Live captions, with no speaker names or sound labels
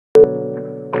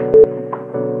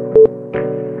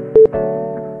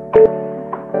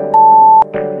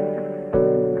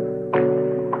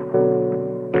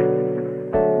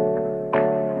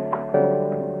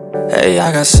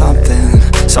I got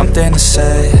something to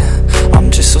say.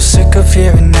 I'm just so sick of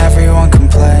hearing everyone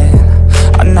complain.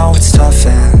 I know it's tough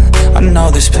and I know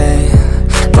there's pain,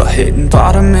 but hitting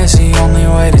bottom is the only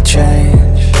way to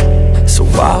change. So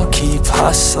I'll keep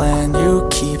hustling, you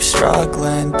keep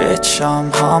struggling. Bitch,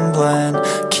 I'm humbling,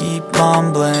 keep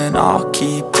mumbling. I'll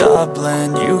keep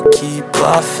doubling, you keep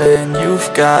bluffing.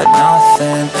 You've got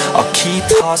nothing, I'll keep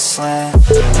hustling.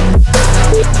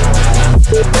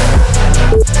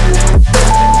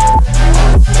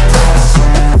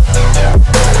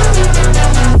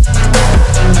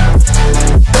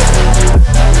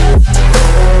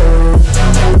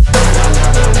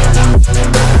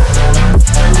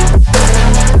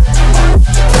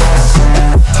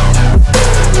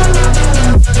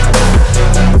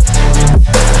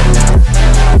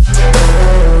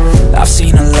 I've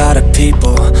seen a lot of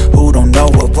people who don't know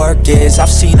what work is. I've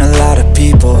seen a lot of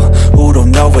people who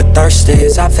don't know what thirst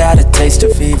is. I've had a taste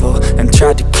of evil and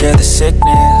tried to cure the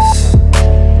sickness,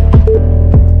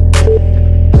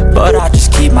 but I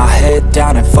just keep my head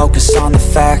down and focus on the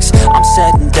facts. I'm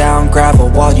setting down gravel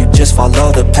while you just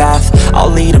follow the path. I'll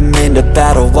lead them into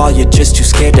battle while you're just too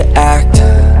scared to act.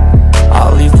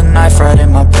 I'll leave the knife right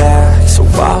in my back. So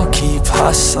I'll keep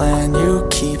hustling, you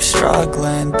keep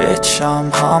struggling. Bitch, I'm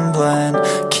humbling,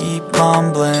 keep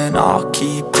mumbling. I'll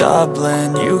keep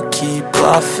doubling, you keep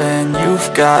bluffing.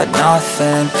 You've got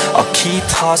nothing, I'll keep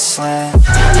hustling.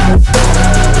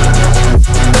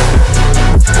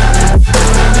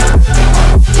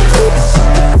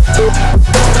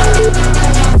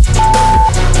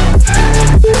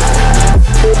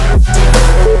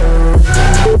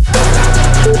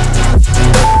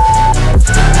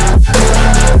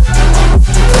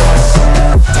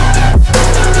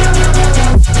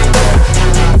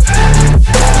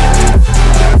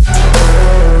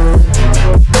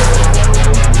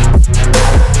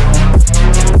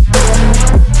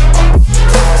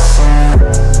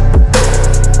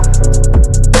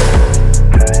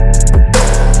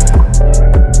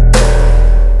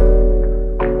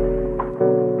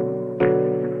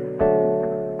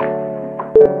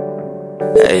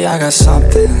 Hey, I got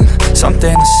something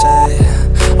to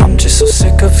say. I'm just so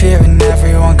sick of hearing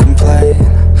everyone complain.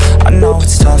 I know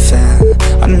it's tough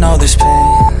and I know there's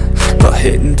pain, but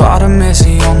hitting bottom is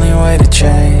the only way to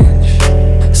change.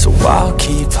 So I'll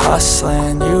keep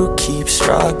hustling, you keep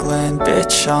struggling.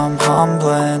 Bitch, I'm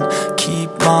humbling, keep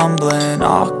mumbling.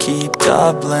 I'll keep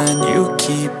doubling, you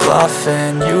keep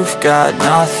bluffing. You've got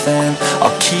nothing,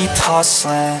 I'll keep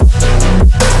hustling.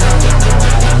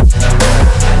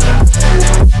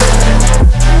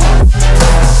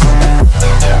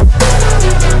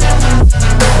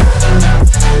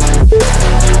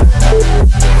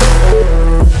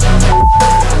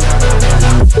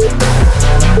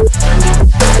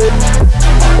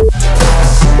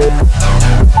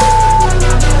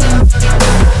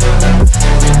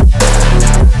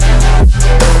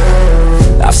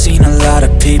 I've seen a lot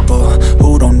of people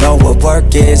who don't know what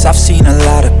work is. I've seen a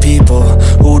lot of people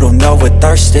who don't know what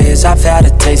thirst is. I've had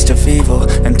a taste of evil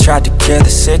and tried to cure the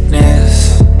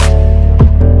sickness,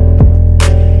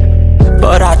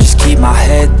 but I just keep my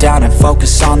head down and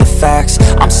focus on the facts.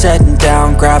 I'm setting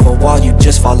down gravel while you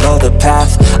just follow the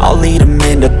path. I'll lead them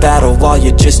into battle while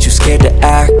you're just too scared to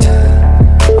act.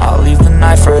 I'll leave the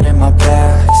knife right in my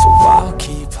back. So I'll